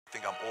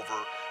think I'm over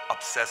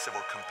obsessive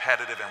or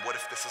competitive, and what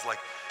if this is like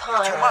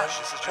too much?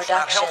 This is just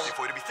not healthy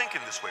for you to be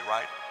thinking this way,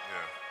 right?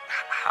 Yeah.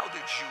 How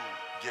did you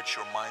get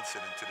your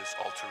mindset into this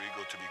alter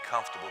ego to be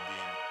comfortable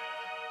being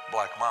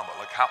Black Mamba?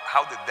 Like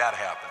how did that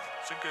happen?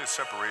 It's a good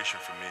separation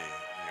for me,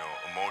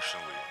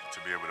 emotionally, to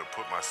be able to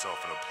put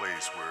myself in a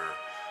place where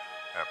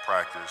at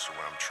practice or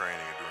when I'm training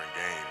or during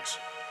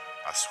games,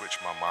 I switch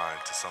my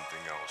mind to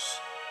something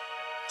else.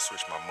 I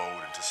switch my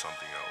mode into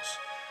something else,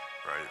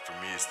 right? For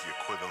me, it's the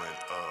equivalent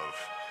of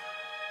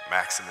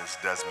Maximus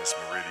Decimus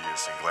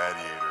Meridius and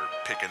Gladiator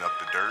picking up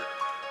the dirt,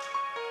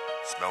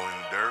 smelling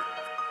the dirt.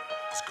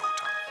 It's go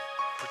time.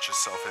 Put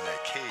yourself in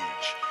that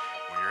cage.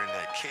 When you're in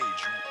that cage,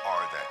 you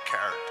are that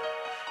character.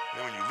 And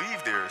then when you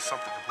leave there, it's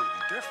something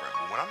completely different.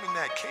 But when I'm in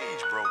that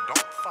cage, bro,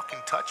 don't fucking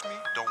touch me.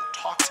 Don't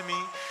talk to me.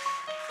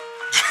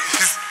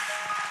 Just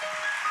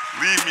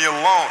leave me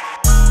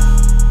alone.